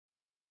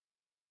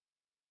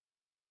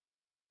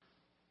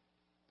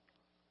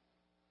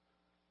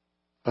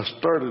I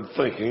started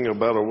thinking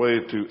about a way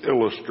to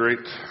illustrate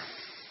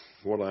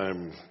what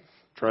I'm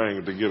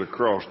trying to get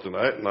across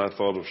tonight, and I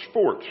thought of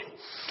sports.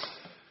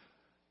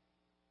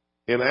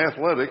 In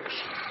athletics,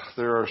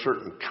 there are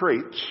certain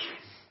traits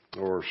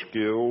or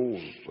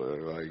skills,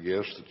 I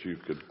guess, that you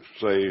could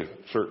say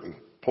certain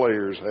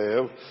players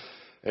have.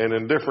 And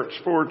in different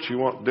sports, you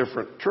want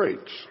different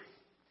traits.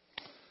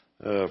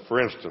 For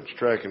instance,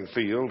 track and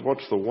field,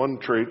 what's the one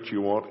trait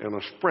you want in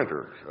a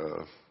sprinter,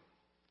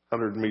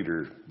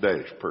 100-meter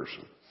dash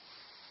person?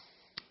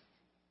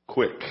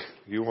 Quick.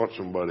 You want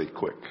somebody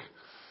quick.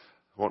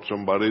 You want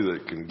somebody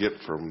that can get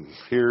from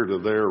here to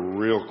there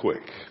real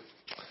quick.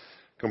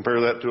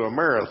 Compare that to a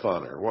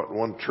marathoner. What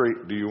one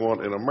trait do you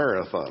want in a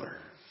marathoner?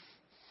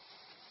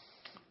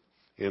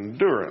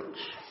 Endurance.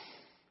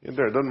 It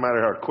doesn't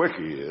matter how quick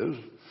he is.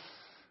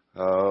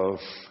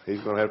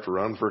 He's going to have to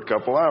run for a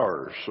couple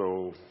hours.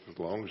 So as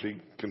long as he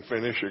can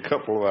finish a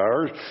couple of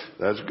hours,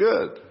 that's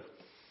good.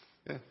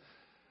 Yeah.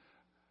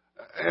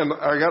 And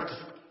I got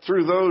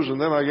through those, and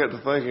then I get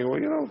to thinking,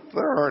 well,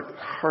 there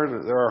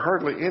are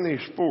hardly any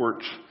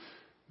sports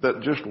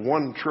that just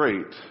one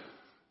trait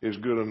is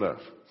good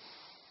enough.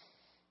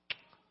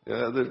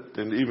 Yeah,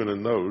 and even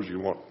in those, you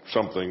want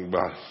something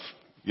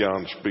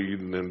beyond speed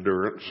and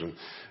endurance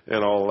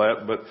and all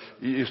that. But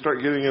you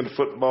start getting into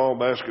football,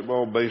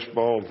 basketball,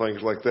 baseball, and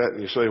things like that,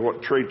 and you say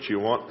what traits you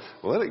want.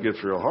 Well, then it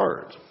gets real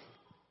hard.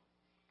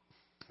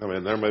 I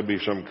mean, there may be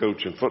some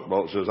coach in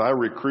football that says, I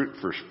recruit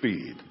for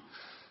speed.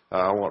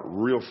 I want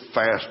real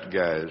fast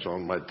guys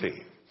on my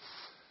team.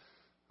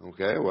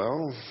 Okay,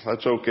 well,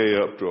 that's okay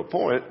up to a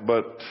point,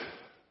 but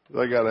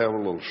they got to have a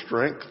little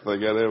strength. They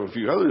got to have a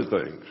few other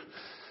things.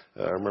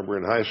 I remember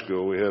in high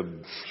school we had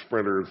a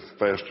sprinter,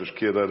 fastest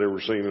kid I'd ever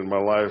seen in my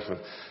life. And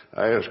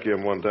I asked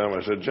him one time,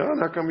 I said, John,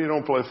 how come you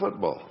don't play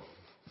football?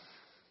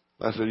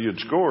 I said, you'd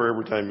score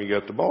every time you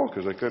got the ball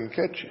because I couldn't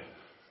catch you.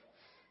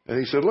 And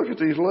he said, look at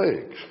these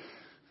legs.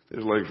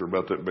 His legs were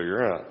about that big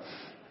around.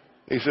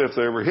 He said, if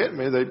they ever hit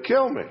me, they'd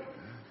kill me.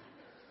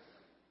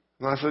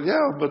 And I said,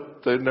 yeah,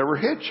 but they'd never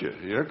hit you,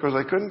 because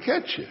they couldn't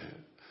catch you.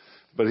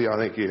 But I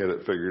think he had it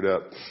figured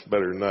out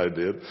better than I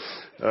did.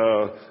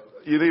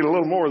 You need a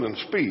little more than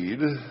speed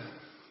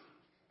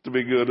to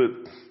be good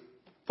at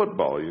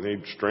football. You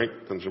need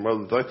strength and some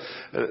other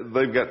things.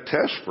 They've got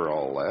tests for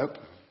all that.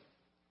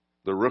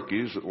 The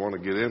rookies that want to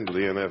get into the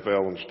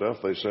NFL and stuff,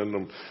 they send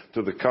them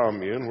to the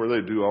commune where they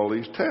do all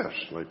these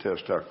tests. They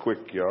test how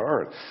quick you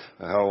are and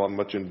how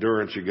much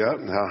endurance you got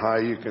and how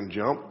high you can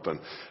jump. And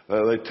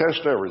they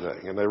test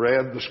everything. And they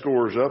add the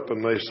scores up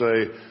and they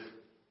say,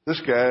 this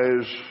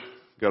guy's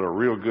got a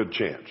real good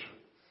chance.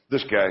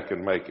 This guy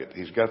can make it.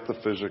 He's got the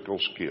physical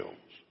skills.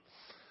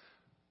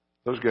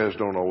 Those guys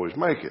don't always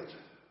make it.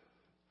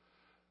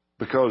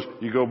 Because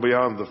you go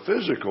beyond the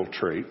physical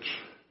traits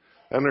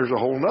and there's a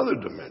whole other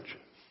dimension.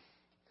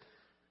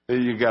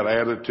 You got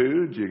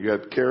attitude, you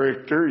got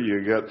character,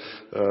 you got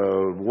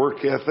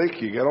work ethic,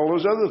 you got all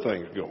those other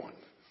things going.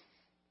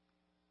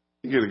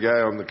 You get a guy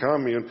on the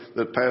commune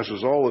that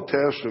passes all the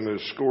tests and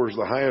scores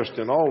the highest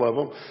in all of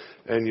them,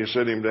 and you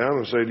sit him down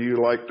and say, do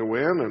you like to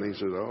win? And he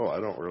says, oh, I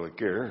don't really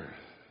care.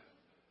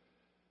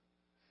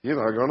 You're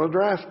not going to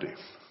draft him.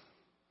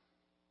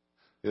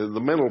 The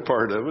mental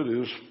part of it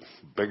is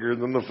bigger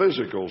than the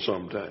physical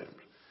sometimes.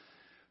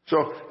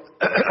 So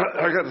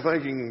I got to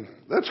thinking,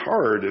 that's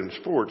hard in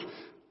sports.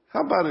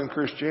 How about in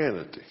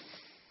Christianity?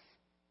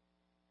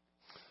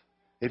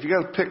 If you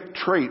got to pick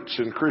traits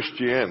in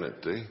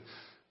Christianity,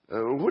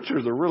 which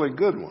are the really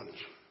good ones?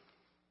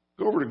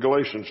 Go over to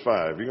Galatians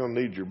 5. You're going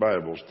to need your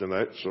Bibles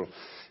tonight, so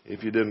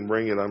if you didn't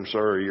bring it, I'm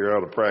sorry you're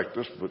out of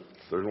practice, but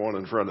there's one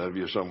in front of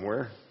you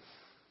somewhere.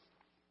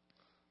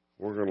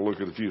 We're going to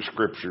look at a few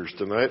scriptures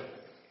tonight.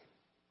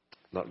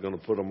 Not going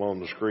to put them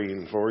on the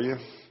screen for you.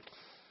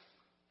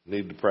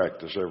 Need to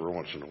practice every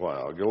once in a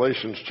while.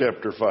 Galatians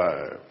chapter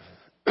 5.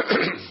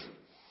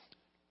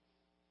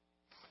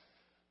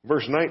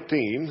 Verse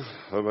 19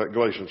 of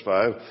Galatians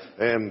 5,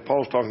 and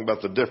Paul's talking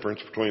about the difference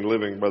between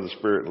living by the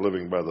Spirit and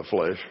living by the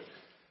flesh.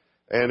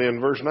 And in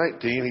verse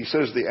 19, he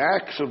says the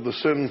acts of the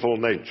sinful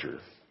nature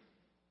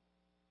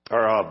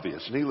are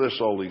obvious. And he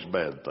lists all these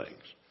bad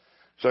things.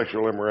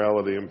 Sexual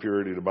immorality,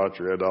 impurity,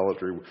 debauchery,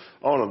 idolatry.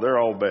 They're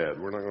all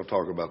bad. We're not going to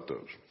talk about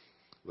those.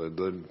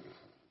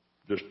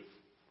 They just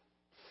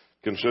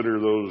consider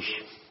those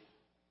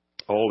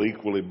all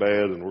equally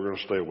bad, and we're going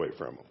to stay away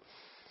from them.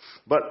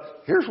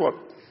 But here's what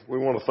we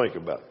want to think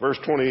about. Verse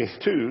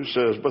 22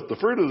 says, but the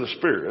fruit of the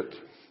Spirit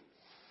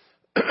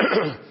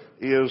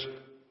is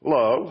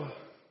love,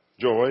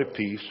 joy,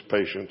 peace,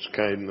 patience,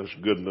 kindness,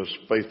 goodness,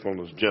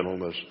 faithfulness,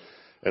 gentleness,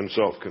 and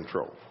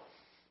self-control.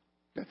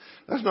 Okay?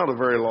 That's not a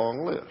very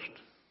long list.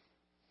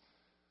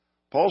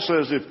 Paul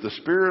says if the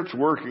Spirit's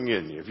working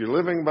in you, if you're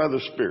living by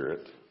the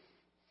Spirit,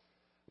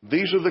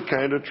 these are the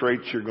kind of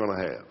traits you're going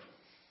to have.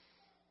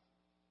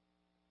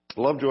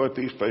 Love, joy,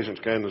 peace, patience,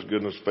 kindness,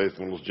 goodness,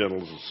 faithfulness,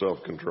 gentleness, and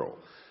self-control.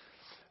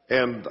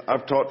 And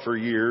I've taught for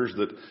years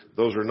that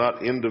those are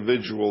not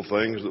individual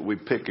things that we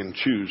pick and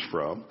choose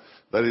from.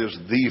 That is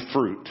the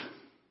fruit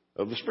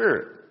of the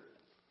Spirit.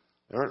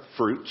 They aren't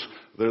fruits.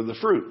 They're the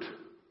fruit.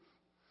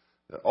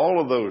 All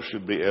of those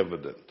should be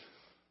evident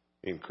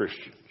in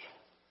Christians.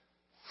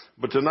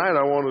 But tonight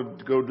I want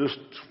to go just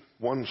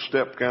one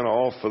step kind of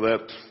off of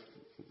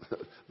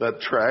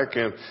that track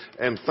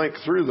and think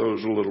through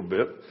those a little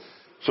bit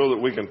so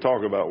that we can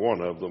talk about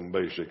one of them,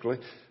 basically.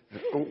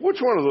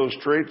 Which one of those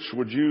traits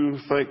would you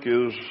think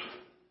is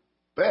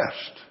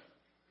best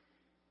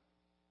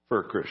for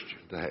a Christian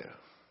to have?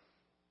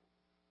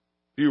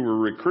 If you were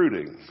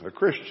recruiting a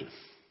Christian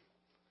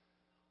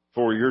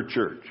for your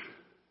church,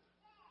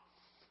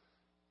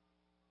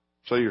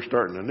 say you're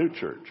starting a new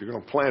church, you're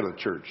going to plant a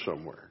church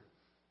somewhere,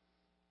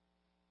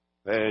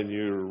 and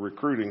you're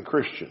recruiting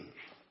Christians.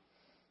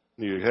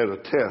 You had a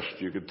test.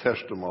 You could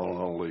test them on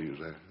all these.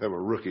 Have a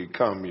rookie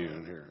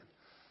commune here.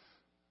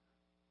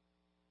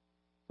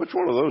 Which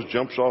one of those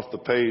jumps off the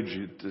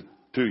page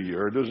to you,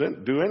 or does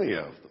it do any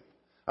of them?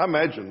 I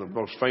imagine the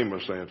most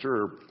famous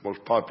answer or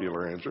most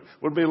popular answer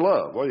would be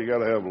love. Well, you got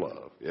to have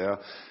love, yeah,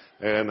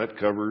 and that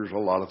covers a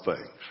lot of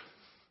things.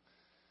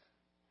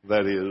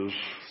 That is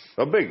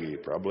a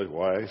biggie, probably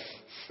why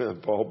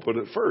Paul put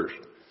it first.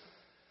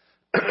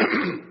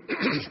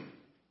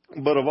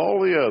 But of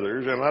all the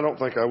others, and I don't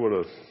think I would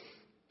have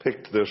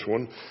picked this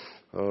one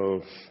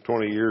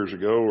 20 years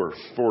ago or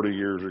 40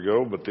 years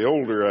ago, but the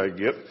older I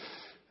get,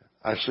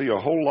 I see a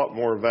whole lot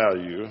more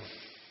value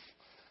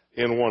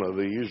in one of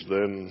these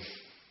than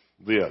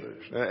the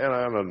others. And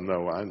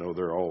I know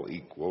they're all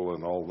equal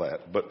and all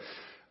that, but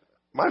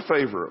my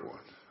favorite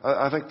one,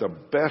 I think the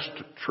best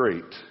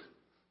trait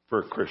for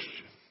a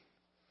Christian.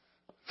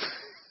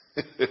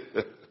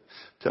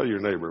 Tell your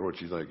neighbor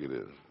what you think it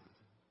is.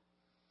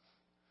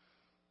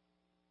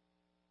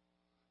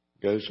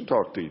 You guys can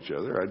talk to each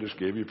other. I just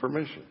gave you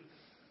permission.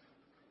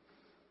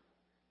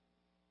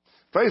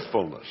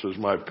 Faithfulness is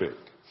my pick.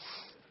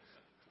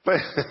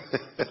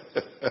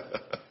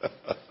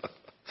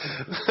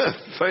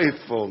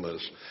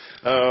 Faithfulness.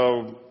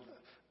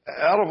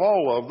 Out of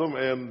all of them,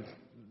 and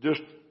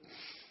just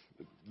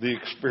the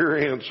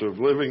experience of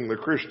living the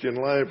Christian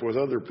life with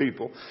other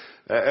people,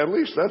 at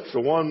least that's the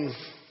one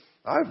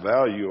I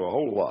value a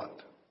whole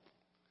lot.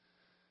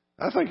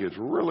 I think it's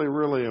really,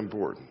 really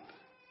important.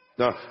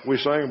 Now, we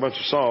sang a bunch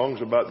of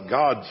songs about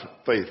God's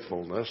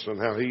faithfulness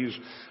and how He's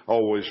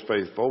always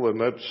faithful,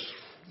 and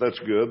that's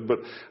good. But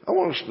I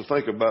want us to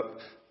think about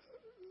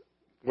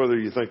whether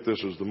you think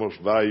this is the most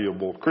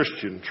valuable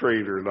Christian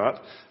trait or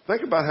not.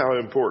 Think about how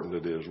important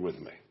it is with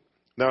me.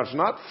 Now, it's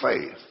not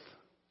faith.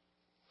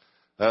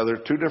 There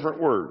are two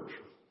different words.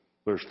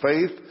 There's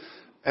faith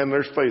and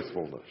there's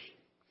faithfulness.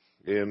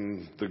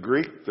 In the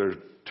Greek, there's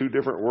two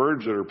different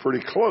words that are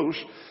pretty close,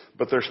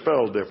 but they're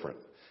spelled different.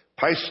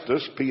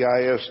 Pistis,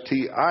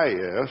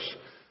 P-I-S-T-I-S,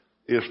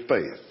 is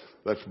faith.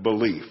 That's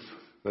belief.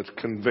 That's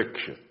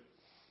conviction.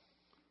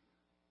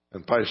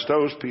 And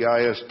pistos,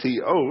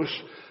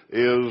 P-I-S-T-O-S,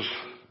 is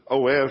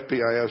O-S,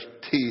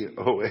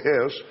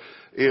 P-I-S-T-O-S,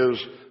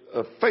 is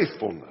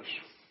faithfulness.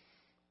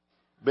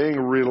 Being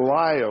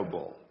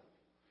reliable.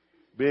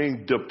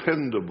 Being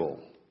dependable.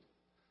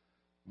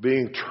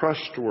 Being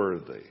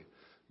trustworthy.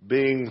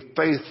 Being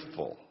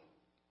faithful.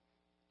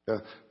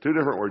 Two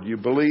different words. You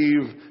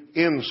believe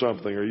in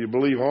something or you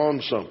believe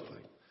on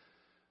something.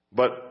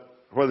 But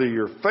whether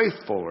you're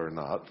faithful or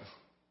not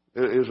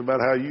is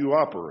about how you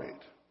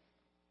operate.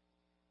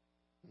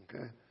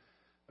 Okay?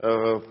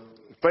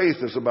 Faith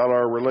is about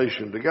our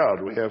relation to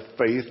God. We have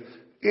faith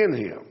in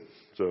Him.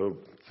 It's a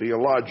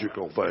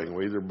theological thing.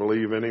 We either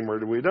believe in Him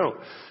or we don't.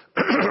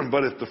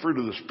 But if the fruit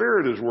of the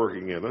Spirit is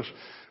working in us,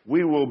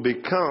 we will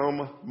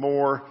become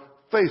more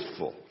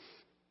faithful.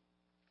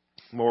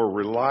 More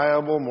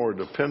reliable, more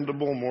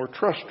dependable, more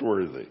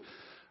trustworthy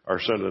are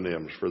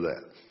synonyms for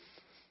that.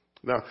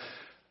 Now,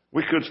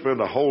 we could spend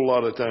a whole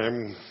lot of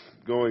time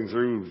going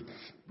through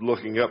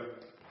looking up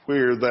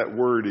where that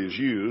word is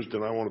used,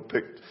 and I want to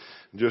pick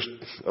just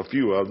a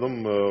few of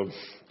them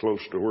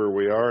close to where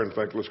we are. In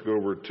fact, let's go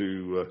over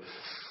to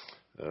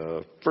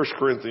 1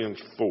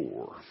 Corinthians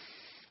 4.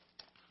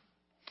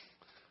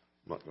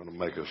 I'm not going to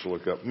make us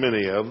look up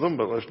many of them,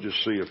 but let's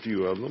just see a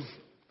few of them.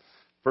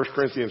 1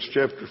 Corinthians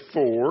chapter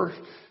 4,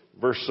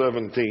 verse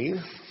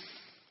 17.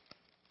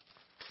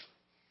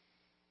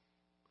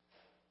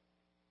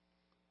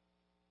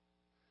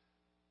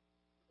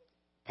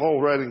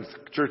 Paul writing to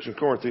the church in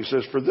Corinth, he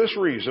says, "For this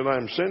reason I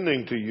am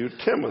sending to you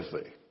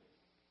Timothy,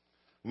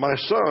 my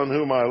son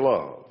whom I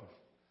love,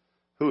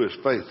 who is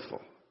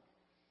faithful.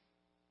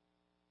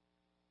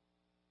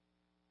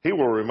 He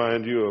will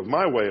remind you of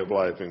my way of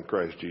life in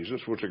Christ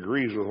Jesus, which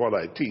agrees with what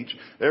I teach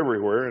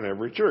everywhere in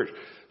every church."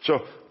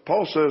 So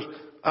Paul says,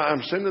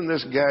 I'm sending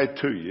this guy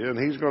to you, and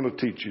he's going to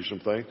teach you some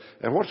things.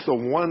 And what's the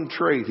one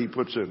trait he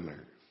puts in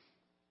there?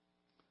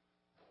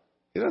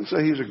 He doesn't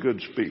say he's a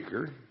good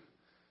speaker.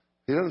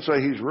 He doesn't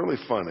say he's really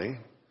funny.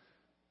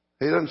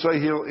 He doesn't say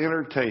he'll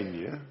entertain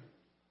you.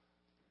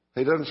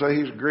 He doesn't say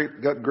he's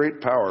got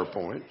great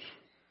PowerPoints.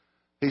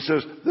 He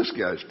says, this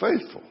guy's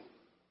faithful.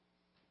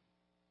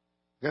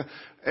 Yeah?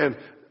 And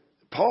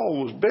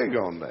Paul was big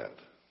on that.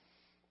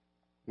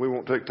 We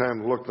won't take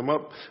time to look them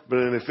up, but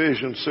in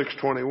Ephesians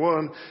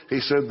 6:21, he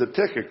said that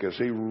Tychicus,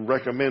 he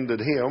recommended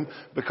him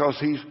because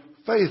he's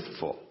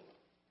faithful.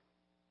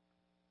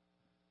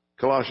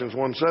 Colossians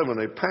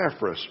 1:7,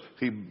 Epaphras,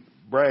 he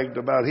bragged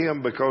about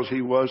him because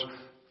he was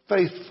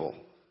faithful.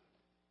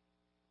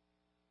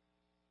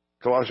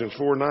 Colossians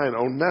 4:9,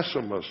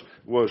 Onesimus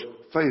was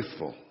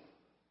faithful.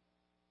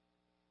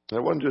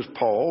 It wasn't just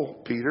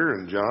Paul. Peter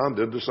and John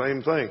did the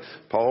same thing.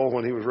 Paul,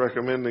 when he was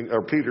recommending,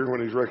 or Peter,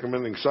 when he's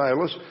recommending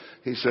Silas,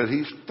 he said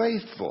he's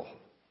faithful.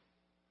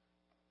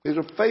 He's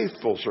a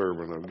faithful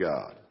servant of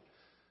God.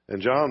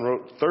 And John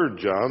wrote 3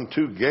 John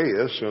to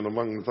Gaius, and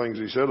among the things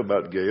he said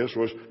about Gaius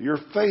was, you're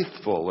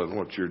faithful in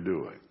what you're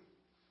doing.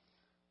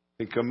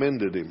 He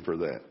commended him for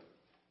that.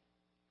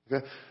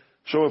 Okay?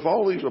 So if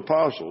all these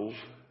apostles,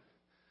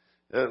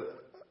 they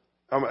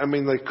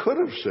could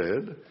have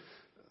said,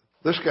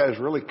 this guy's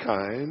really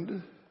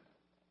kind.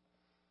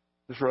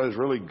 This guy's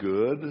really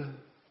good.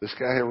 This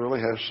guy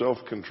really has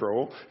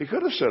self-control. He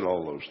could have said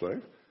all those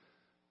things.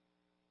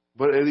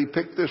 But he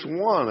picked this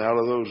one out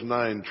of those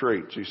 9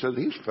 traits. He said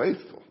he's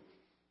faithful.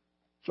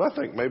 So I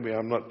think maybe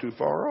I'm not too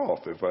far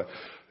off if I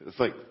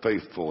think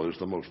faithful is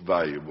the most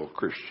valuable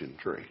Christian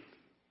trait.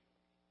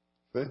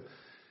 Okay?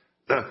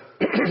 Now,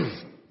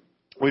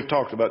 we've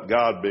talked about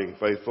God being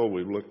faithful.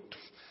 We've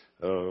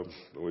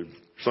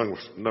sung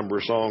a number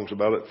of songs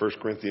about it. 1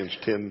 Corinthians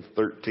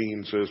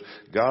 10:13 says,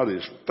 God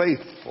is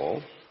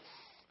faithful.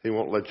 He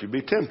won't let you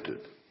be tempted.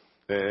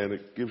 And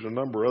it gives a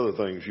number of other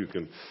things you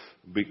can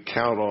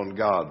count on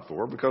God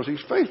for because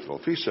he's faithful.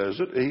 If he says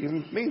it, he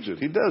means it.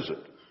 He does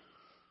it.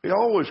 He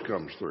always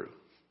comes through.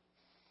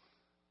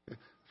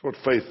 That's what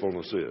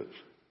faithfulness is.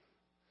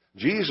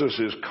 Jesus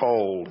is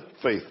called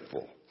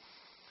faithful.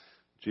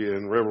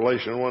 In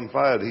Revelation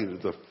 1:5,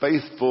 he's the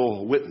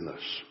faithful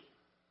witness.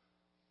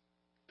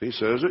 If he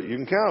says it, you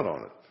can count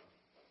on it.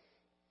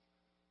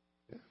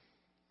 Yeah.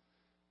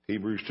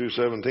 Hebrews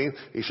 2:17,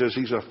 he says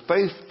he's a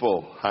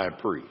faithful high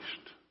priest.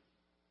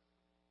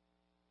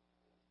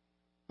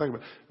 Think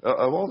about it.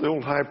 Of all the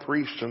old high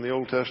priests in the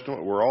Old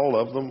Testament, were all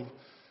of them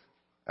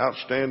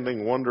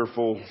outstanding,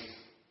 wonderful,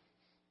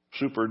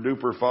 super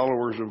duper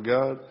followers of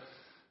God?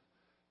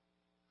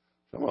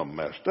 Some of them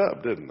messed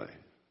up, didn't they?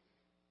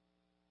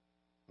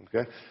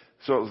 Okay?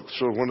 So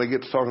when they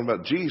get to talking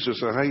about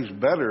Jesus and how he's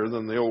better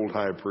than the old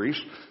high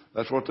priest,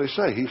 that's what they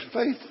say. He's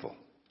faithful.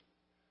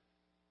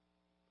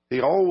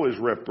 He always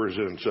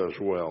represents us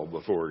well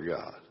before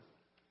God.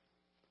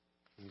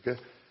 Okay?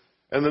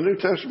 And the New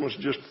Testament's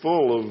just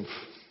full of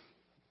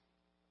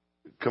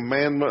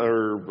commandment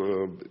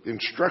or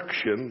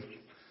instruction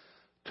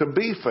to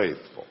be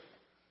faithful.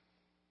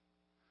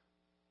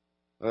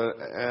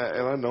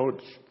 And I know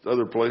it's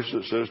other places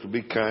it says to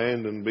be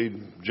kind and be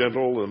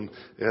gentle and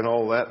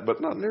all that, but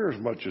not near as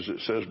much as it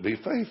says be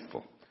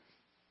faithful.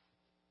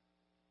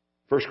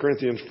 1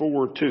 Corinthians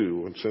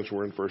 4:2, and since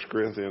we're in 1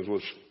 Corinthians,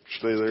 let's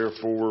stay there,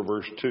 4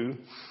 verse 2.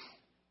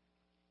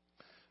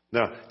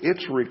 Now,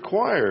 it's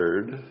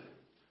required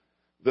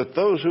that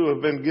those who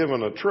have been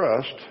given a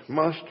trust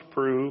must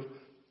prove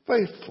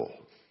faithful.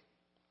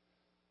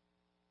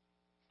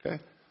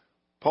 Okay?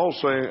 Paul's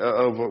saying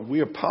of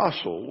we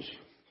apostles,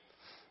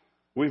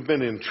 we've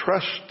been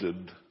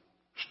entrusted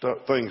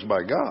things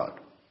by God.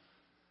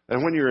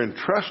 And when you're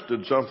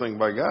entrusted something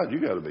by God, you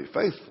got to be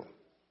faithful.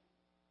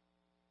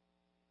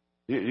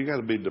 You got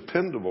to be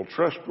dependable,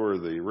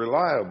 trustworthy,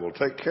 reliable,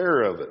 take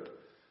care of it.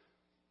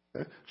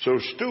 Okay? So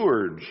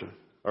stewards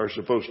are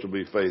supposed to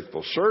be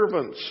faithful.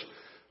 Servants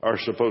are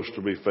supposed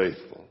to be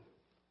faithful.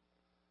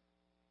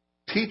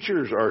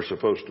 Teachers are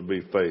supposed to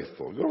be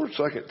faithful. Go over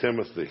to 2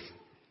 Timothy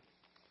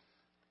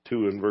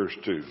 2 and verse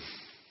 2.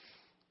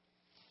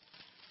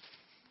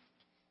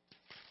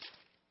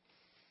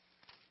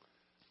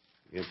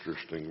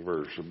 Interesting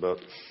verse about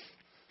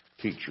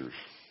teachers.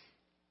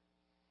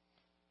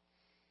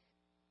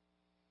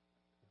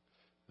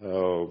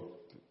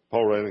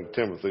 Paul writing to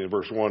Timothy in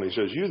verse 1, he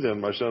says, you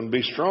then, my son,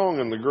 be strong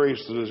in the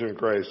grace that is in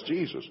Christ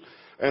Jesus.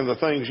 And the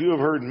things you have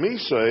heard me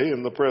say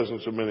in the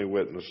presence of many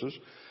witnesses,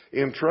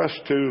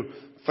 entrust to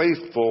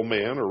faithful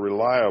men, or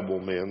reliable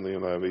men, the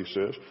NIV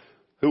says,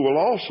 who will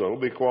also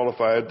be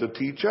qualified to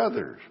teach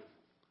others.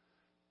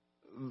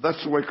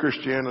 That's the way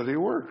Christianity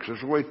works.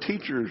 It's the way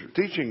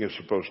teaching is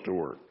supposed to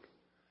work.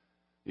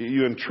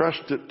 You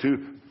entrust it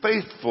to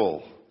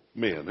faithful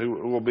men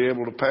who will be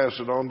able to pass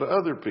it on to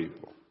other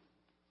people.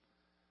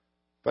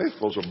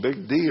 Faithful is a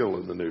big deal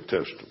in the New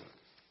Testament.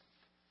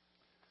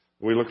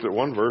 We looked at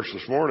one verse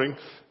this morning.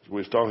 We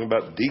was talking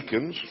about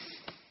deacons.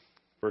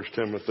 1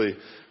 Timothy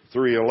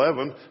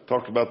 3:11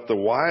 talked about the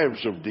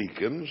wives of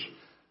deacons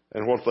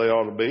and what they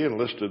ought to be, and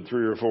listed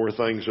 3 or 4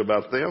 things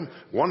about them.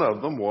 One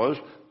of them was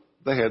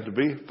they had to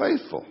be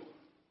faithful,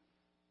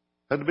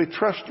 had to be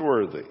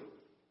trustworthy,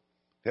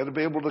 had to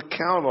be able to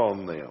count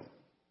on them.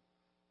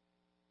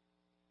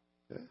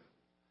 Okay.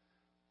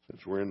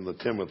 Since we're in the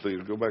Timothy,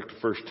 go back to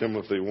 1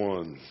 Timothy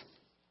 1.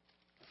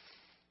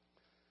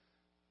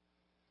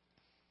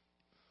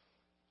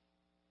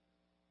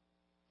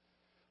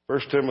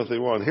 First Timothy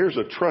 1. Here's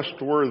a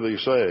trustworthy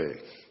saying.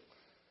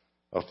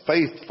 A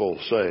faithful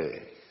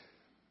saying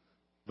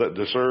that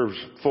deserves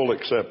full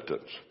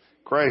acceptance.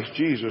 Christ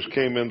Jesus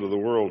came into the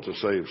world to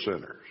save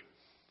sinners.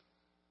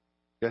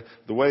 Okay?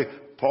 The way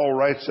Paul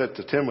writes that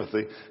to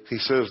Timothy, he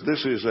says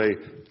this is a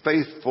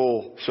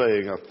faithful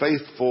saying, a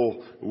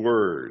faithful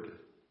word.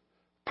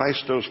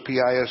 Pistos,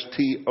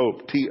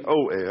 P-I-S-T-O-S,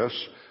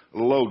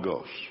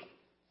 logos.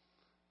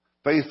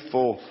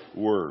 Faithful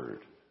word.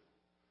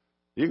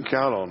 You can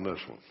count on this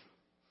one.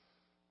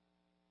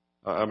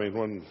 I mean,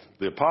 when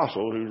the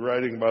apostle, who's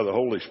writing by the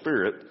Holy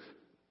Spirit,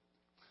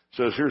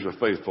 says, here's a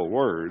faithful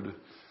word,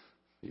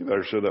 you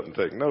better sit up and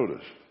take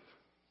notice.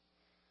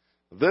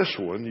 This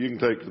one you can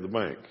take to the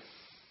bank.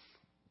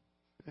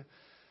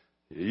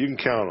 You can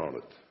count on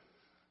it.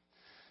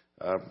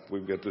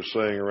 We've got this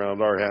saying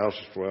around our house.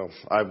 Well,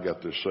 I've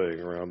got this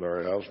saying around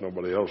our house.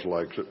 Nobody else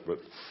likes it, but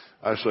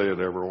I say it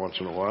every once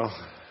in a while.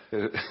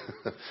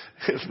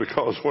 It's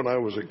because when I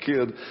was a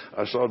kid,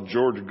 I saw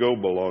George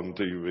Gobel on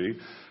TV,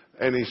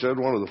 and he said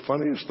one of the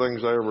funniest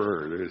things I ever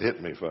heard. It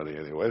hit me funny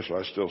anyway, so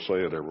I still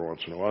say it every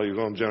once in a while. He was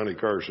on Johnny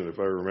Carson, if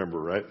I remember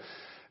right.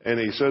 And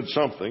he said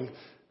something,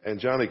 and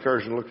Johnny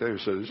Carson looked at him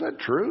and said, is that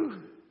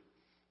true?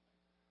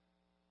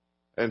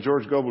 And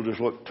George Gobel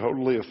just looked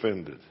totally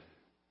offended.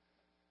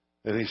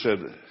 And he said,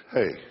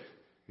 hey,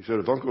 he said,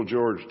 if Uncle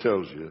George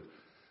tells you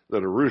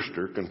that a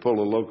rooster can pull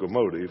a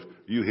locomotive,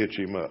 you hitch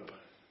him up.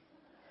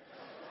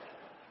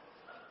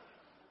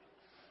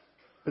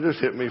 It just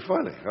hit me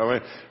funny. I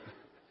mean,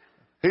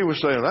 he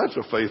was saying that's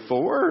a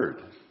faithful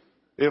word.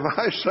 If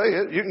I say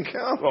it, you can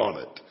count on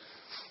it.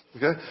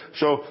 Okay?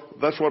 So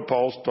that's what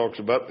Paul talks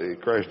about.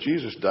 Christ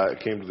Jesus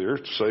came to the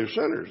earth to save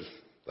sinners.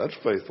 That's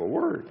a faithful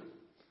word.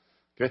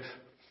 Okay?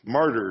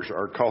 Martyrs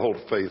are called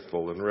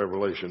faithful in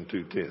Revelation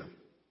 2:10.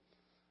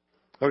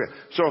 Okay,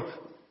 so,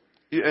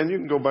 and you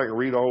can go back and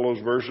read all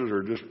those verses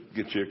or just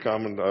get you a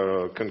common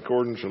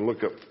concordance and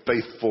look up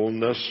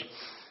faithfulness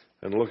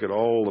and look at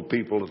all the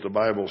people that the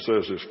Bible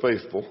says is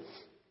faithful.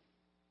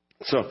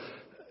 So,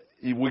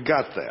 we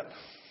got that.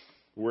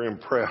 We're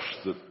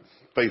impressed that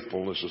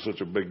faithfulness is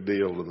such a big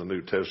deal in the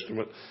New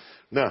Testament.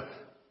 Now,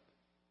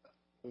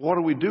 what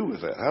do we do with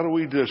that? How do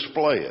we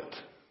display it?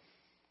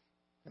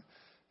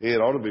 It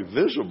ought to be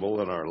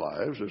visible in our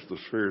lives as the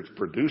Spirit's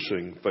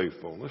producing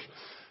faithfulness.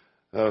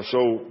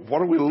 So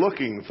what are we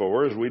looking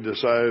for as we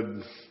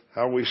decide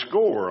how we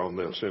score on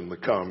this in the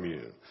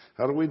commune?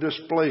 How do we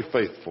display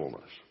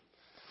faithfulness?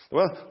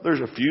 Well, there's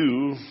a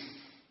few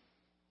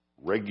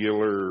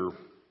regular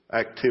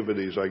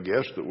activities, I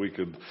guess, that we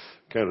could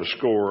kind of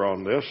score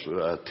on this.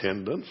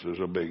 Attendance is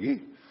a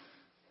biggie.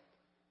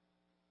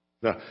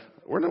 Now,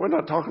 we're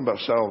not talking about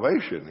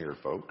salvation here,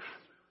 folks.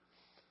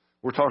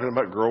 We're talking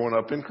about growing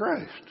up in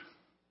Christ.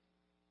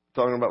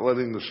 We're talking about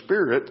letting the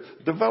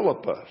Spirit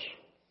develop us.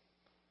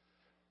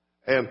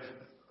 And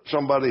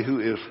somebody who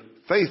is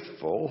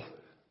faithful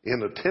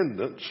in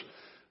attendance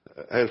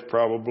has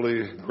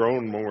probably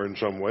grown more in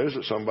some ways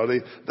than somebody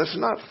that's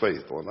not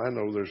faithful. And I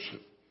know there's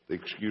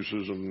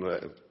excuses and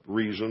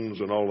reasons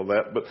and all of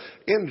that, but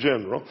in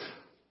general,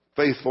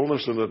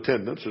 faithfulness in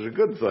attendance is a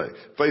good thing.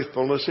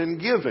 Faithfulness in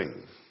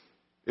giving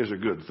is a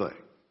good thing.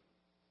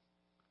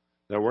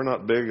 Now, we're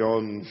not big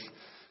on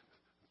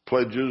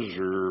pledges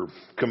or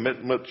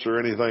commitments or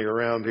anything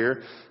around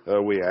here.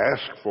 We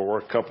ask for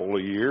a couple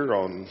a year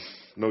on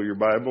Know Your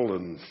Bible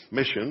and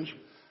missions.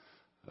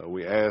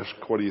 We ask,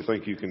 what do you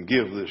think you can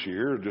give this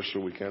year, just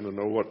so we kind of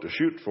know what to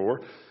shoot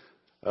for.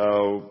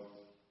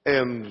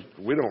 And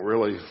we don't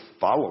really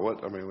follow it.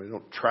 I mean, we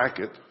don't track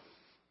it.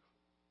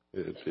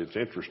 It's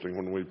interesting.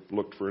 When we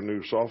looked for a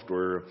new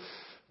software a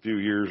few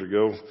years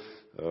ago,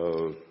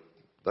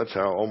 that's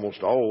how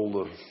almost all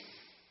the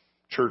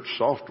church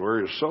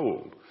software is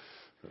sold.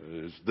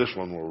 This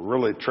one will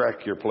really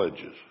track your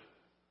pledges.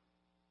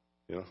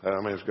 You know,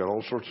 I mean, it's got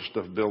all sorts of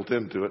stuff built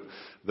into it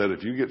that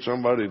if you get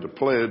somebody to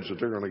pledge that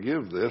they're going to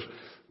give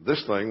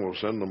this thing will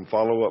send them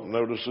follow-up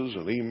notices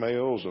and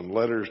emails and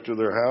letters to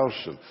their house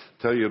and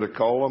tell you to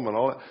call them and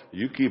all that.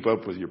 You keep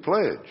up with your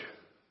pledge.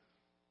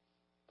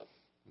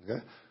 Okay?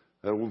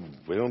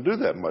 We don't do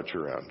that much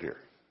around here.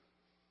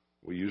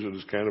 We use it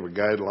as kind of a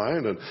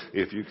guideline, and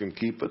if you can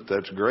keep it,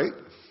 that's great.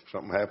 If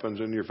something happens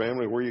in your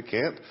family where you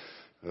can't,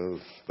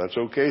 that's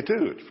okay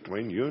too. It's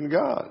between you and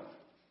God.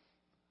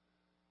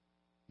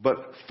 But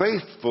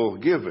faithful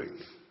giving,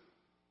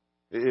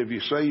 if you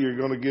say you're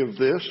going to give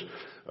this,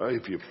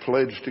 if you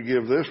pledge to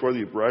give this, whether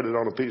you write it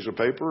on a piece of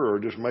paper or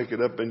just make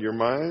it up in your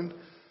mind,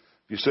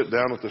 if you sit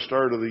down at the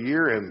start of the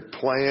year and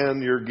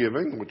plan your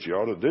giving, which you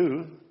ought to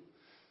do,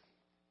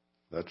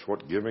 that's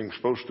what giving's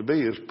supposed to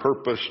be, is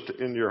purposed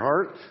in your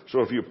heart.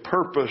 So if you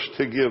purpose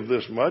to give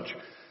this much,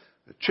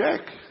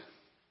 check.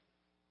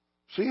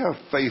 See how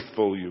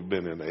faithful you've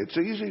been in it. It's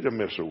easy to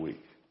miss a week.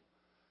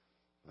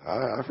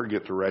 I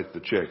forget to write the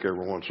check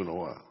every once in a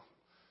while.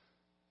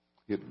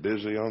 Get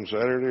busy on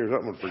Saturday or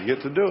something and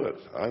forget to do it.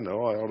 I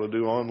know I ought to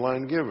do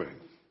online giving.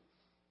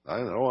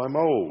 I know I'm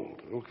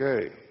old.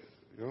 Okay.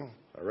 You know,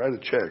 I write a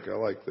check. I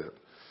like that.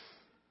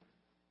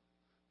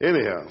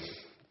 Anyhow,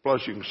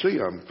 plus you can see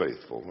I'm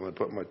faithful when I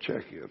put my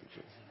check in.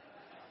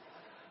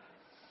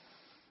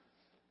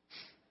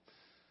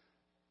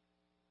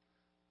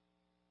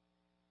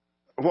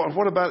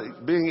 What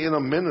about being in a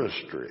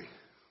ministry?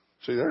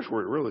 See, that's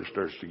where it really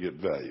starts to get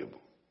valuable.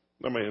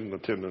 I mean,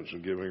 attendance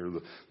and giving are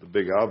the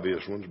big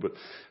obvious ones, but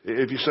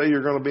if you say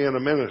you're going to be in a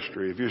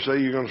ministry, if you say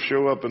you're going to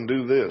show up and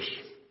do this,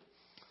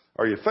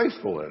 are you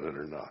faithful at it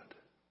or not?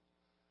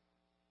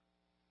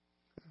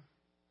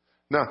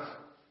 Now,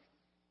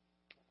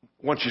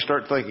 once you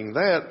start thinking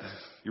that,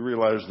 you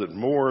realize that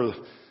more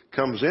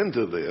comes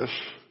into this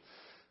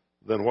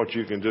than what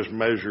you can just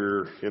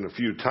measure in a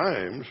few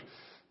times,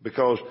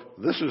 because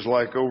this is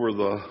like over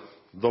the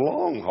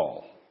long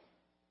haul.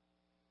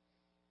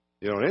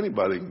 You know,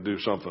 anybody can do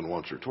something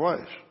once or twice.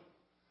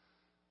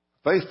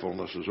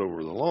 Faithfulness is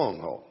over the long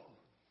haul.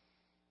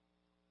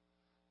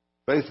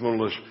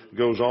 Faithfulness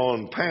goes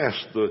on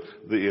past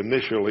the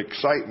initial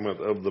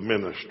excitement of the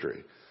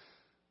ministry,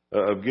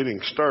 of getting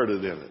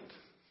started in it.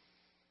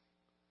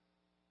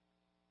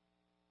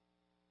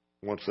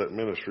 Once that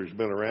ministry's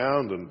been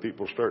around and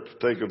people start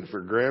to take them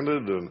for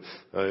granted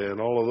and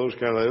all of those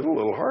kind of, it's a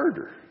little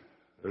harder.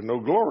 There's no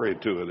glory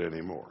to it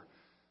anymore.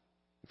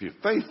 If you're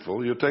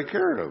faithful, you'll take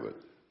care of it.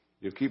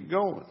 You'll keep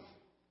going.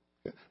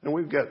 And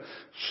we've got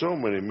so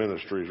many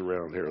ministries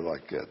around here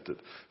like that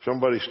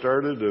somebody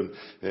started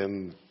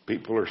and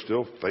people are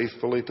still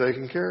faithfully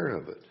taking care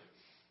of it.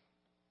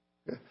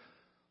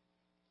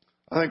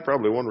 I think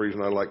probably one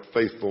reason I like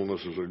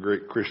faithfulness as a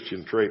great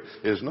Christian trait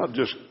is not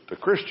just a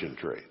Christian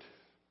trait.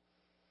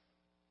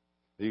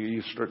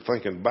 You start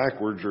thinking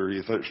backwards, or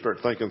you start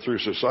thinking through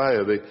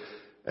society,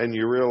 and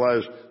you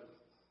realize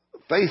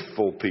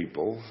faithful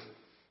people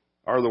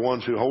are the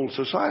ones who hold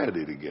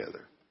society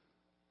together.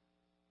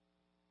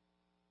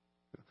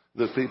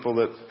 The people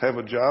that have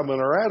a job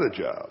and are at a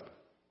job,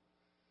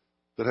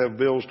 that have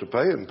bills to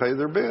pay and pay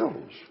their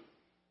bills.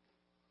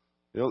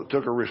 You know, that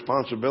took a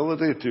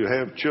responsibility to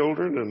have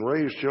children and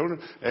raise children,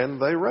 and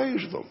they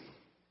raised them.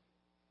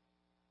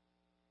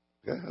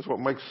 Okay? That's what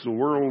makes the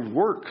world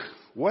work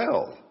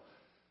well.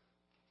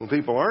 When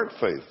people aren't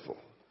faithful,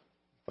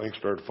 things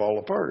start to fall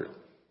apart.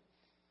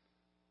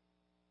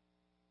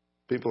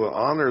 People that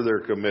honor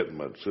their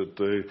commitments, that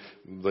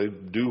they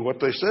do what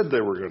they said they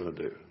were going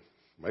to do,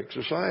 make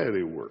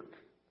society work.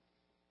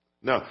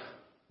 Now,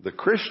 the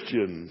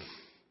Christian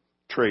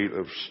trait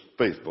of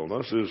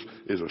faithfulness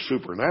is a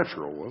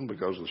supernatural one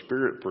because the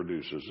Spirit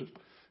produces it,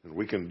 and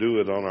we can do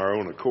it on our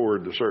own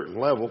accord to a certain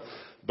level.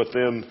 But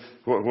then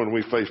when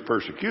we face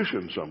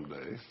persecution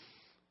someday,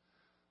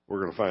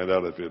 we're going to find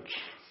out if it's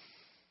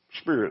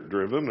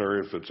Spirit-driven or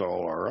if it's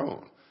all our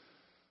own.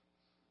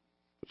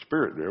 But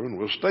Spirit-driven,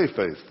 we'll stay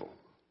faithful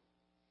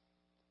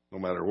no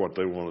matter what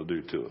they want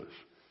to do to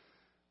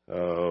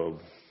us.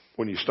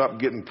 When you stop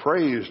getting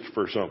praised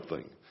for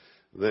something,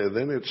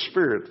 then it's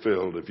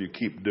Spirit-filled if you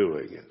keep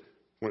doing it.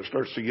 When it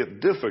starts to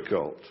get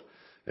difficult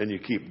and you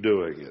keep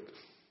doing it,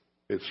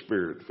 it's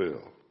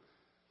Spirit-filled.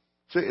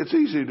 See, it's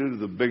easy to do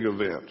the big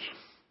events,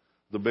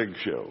 the big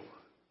show.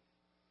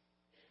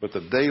 But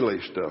the daily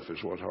stuff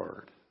is what's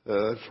hard.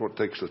 That's what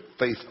takes the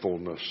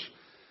faithfulness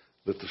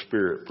that the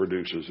Spirit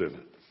produces in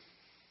it.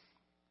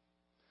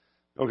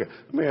 Okay,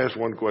 let me ask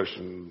one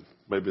question.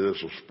 Maybe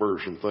this will spur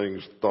some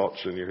things, thoughts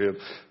in your head.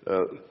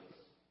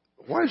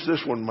 Why is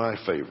this one my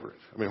favorite?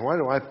 I mean, why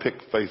do I pick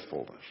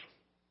faithfulness?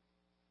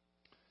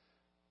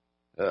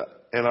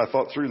 And I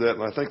thought through that,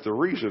 and I think the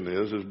reason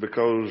is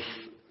because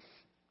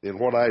in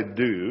what I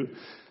do,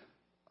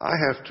 I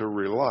have to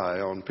rely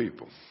on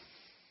people.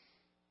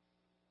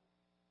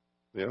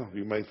 You know,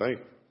 you may think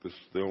this is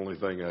the only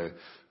thing I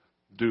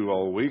do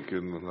all week,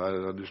 and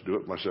I just do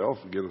it myself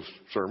and get a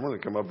sermon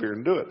and come up here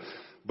and do it.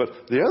 But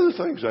the other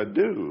things I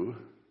do,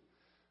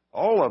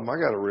 all of them, I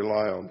got to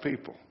rely on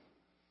people.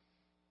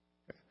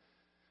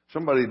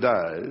 Somebody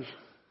dies,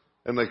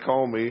 and they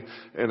call me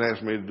and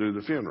ask me to do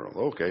the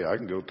funeral. Okay, I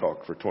can go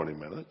talk for 20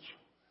 minutes.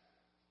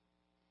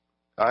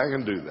 I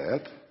can do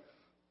that.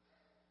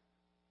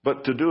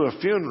 But to do a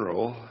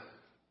funeral,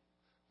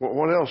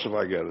 what else have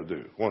I got to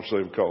do once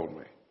they've called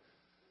me?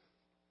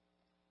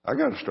 I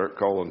got to start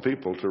calling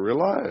people to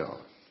rely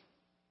on.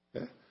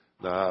 Okay?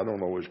 Now, I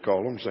don't always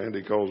call them.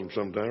 Sandy calls them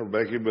sometimes,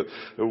 Becky. But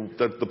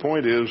the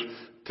point is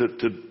to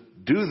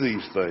do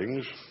these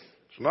things.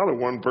 It's not a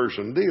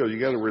one-person deal. You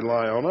got to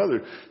rely on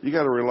others. You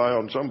got to rely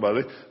on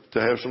somebody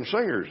to have some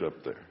singers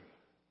up there.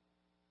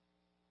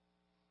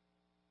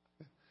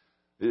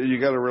 You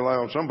got to rely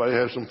on somebody to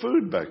have some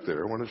food back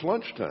there when it's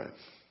lunchtime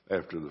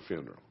after the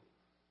funeral.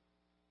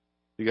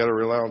 You got to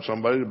rely on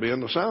somebody to be in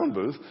the sound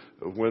booth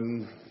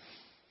when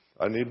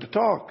I need to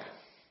talk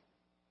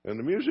and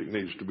the music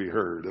needs to be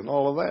heard and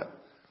all of that.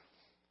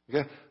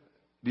 Okay?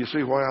 Do you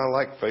see why I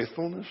like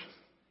faithfulness?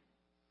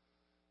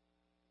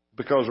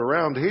 Because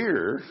around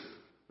here,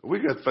 we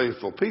got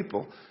faithful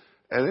people,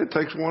 and it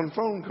takes one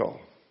phone call.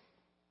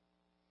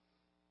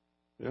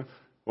 Yeah.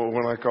 Well,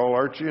 when I call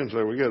Archie and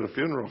say, we got a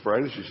funeral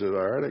Friday, she said,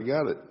 all right, I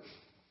got it.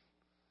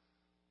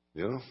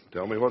 You know,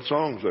 tell me what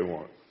songs they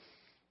want.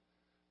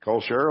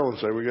 Call Cheryl and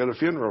say, we got a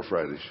funeral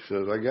Friday. She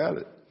says, I got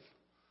it.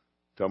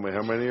 Tell me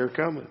how many are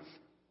coming.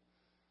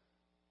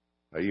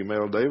 I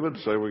email David and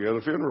say, we got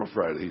a funeral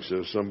Friday. He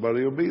says,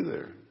 somebody will be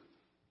there.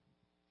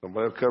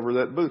 Somebody will cover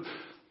that booth.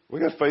 We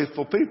got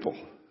faithful people.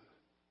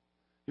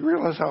 You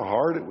realize how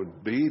hard it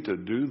would be to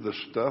do the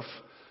stuff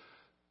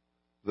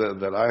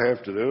that I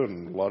have to do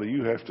and a lot of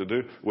you have to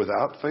do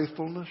without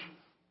faithfulness?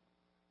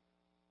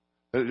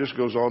 And it just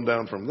goes on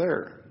down from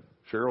there.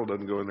 Cheryl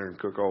doesn't go in there and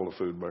cook all the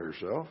food by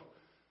herself.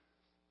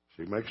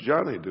 She makes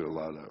Johnny do a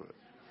lot of it.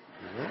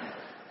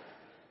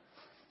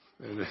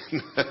 You know?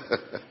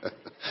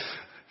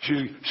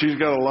 She's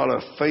got a lot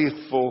of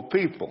faithful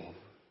people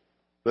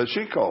that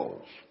she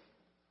calls.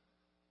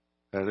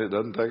 And it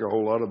doesn't take a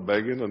whole lot of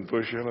begging and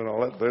pushing and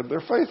all that. They're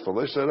faithful.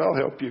 They said, I'll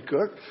help you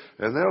cook.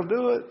 And they'll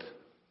do it.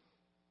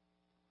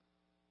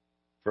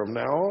 From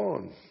now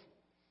on.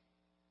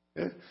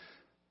 Yeah.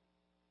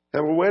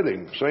 Have a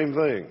wedding. Same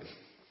thing.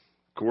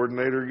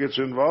 Coordinator gets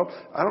involved.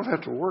 I don't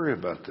have to worry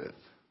about that.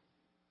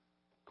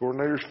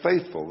 Coordinator's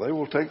faithful. They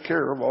will take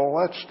care of all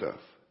that stuff.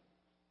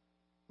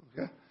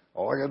 Okay?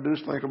 All I got to do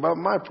is think about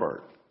my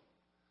part.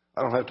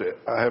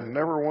 I have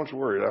never once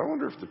worried. I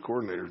wonder if the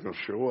coordinator's going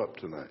to show up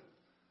tonight.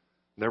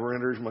 Never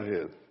enters my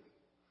head.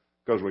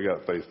 Because we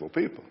got faithful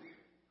people.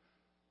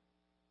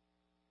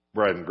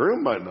 Bride and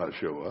groom might not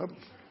show up.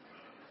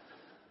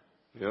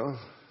 You know,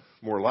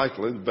 more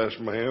likely the best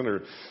man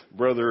or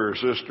brother or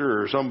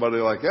sister or somebody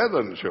like that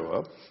doesn't show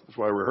up. That's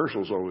why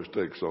rehearsals always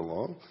take so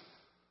long.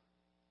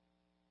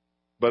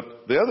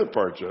 But the other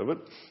parts of it,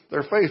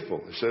 they're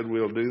faithful. They said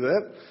we'll do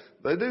that.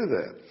 They do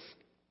that.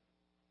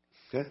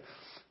 Okay?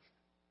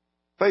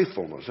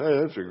 Faithfulness.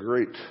 Hey, that's a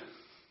great,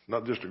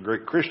 not just a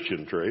great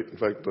Christian trait. In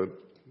fact, I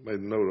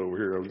made a note over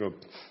here. I was going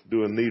to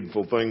do a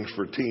needful things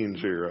for teens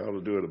here. I ought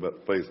to do it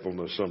about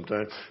faithfulness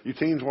sometime. You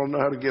teens want to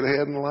know how to get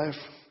ahead in life?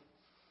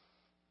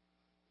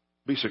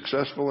 Be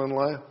successful in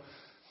life?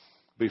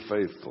 Be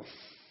faithful.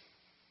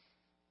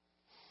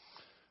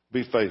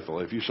 Be faithful.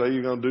 If you say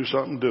you're going to do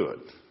something, do it.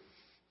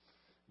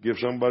 Give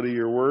somebody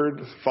your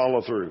word,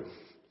 follow through.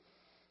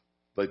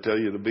 They tell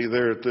you to be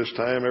there at this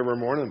time every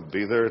morning,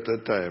 be there at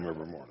that time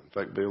every morning. In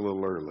fact, be a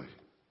little early.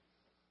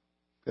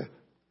 Okay?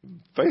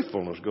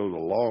 Faithfulness goes a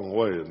long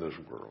way in this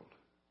world.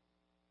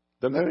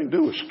 Doesn't have anything to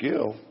do with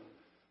skill.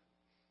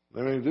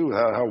 Doesn't have anything to do with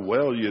how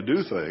well you do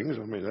things.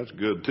 I mean, that's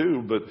good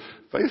too, but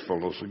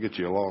faithfulness will get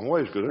you a long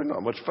ways because there's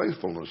not much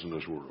faithfulness in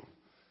this world.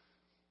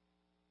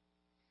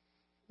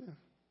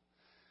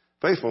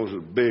 Faithfulness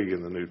is big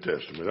in the New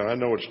Testament. I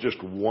know it's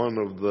just one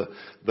of the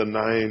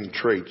 9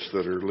 traits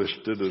that are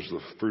listed as the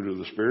fruit of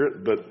the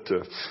Spirit, but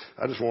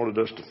I just wanted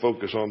us to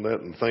focus on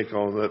that and think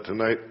on that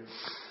tonight.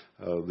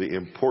 The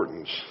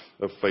importance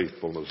of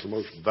faithfulness, the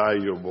most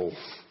valuable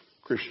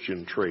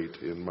Christian trait,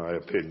 in my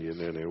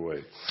opinion,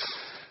 anyway.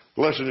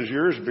 The lesson is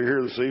yours. If you're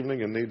here this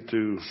evening and need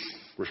to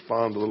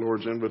respond to the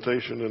Lord's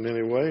invitation in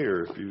any way,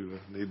 or if you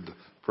need the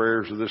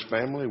prayers of this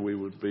family, we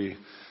would be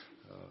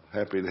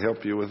happy to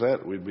help you with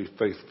that. We'd be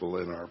faithful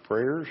in our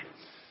prayers.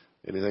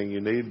 Anything you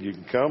need, you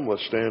can come.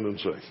 Let's stand and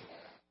sing.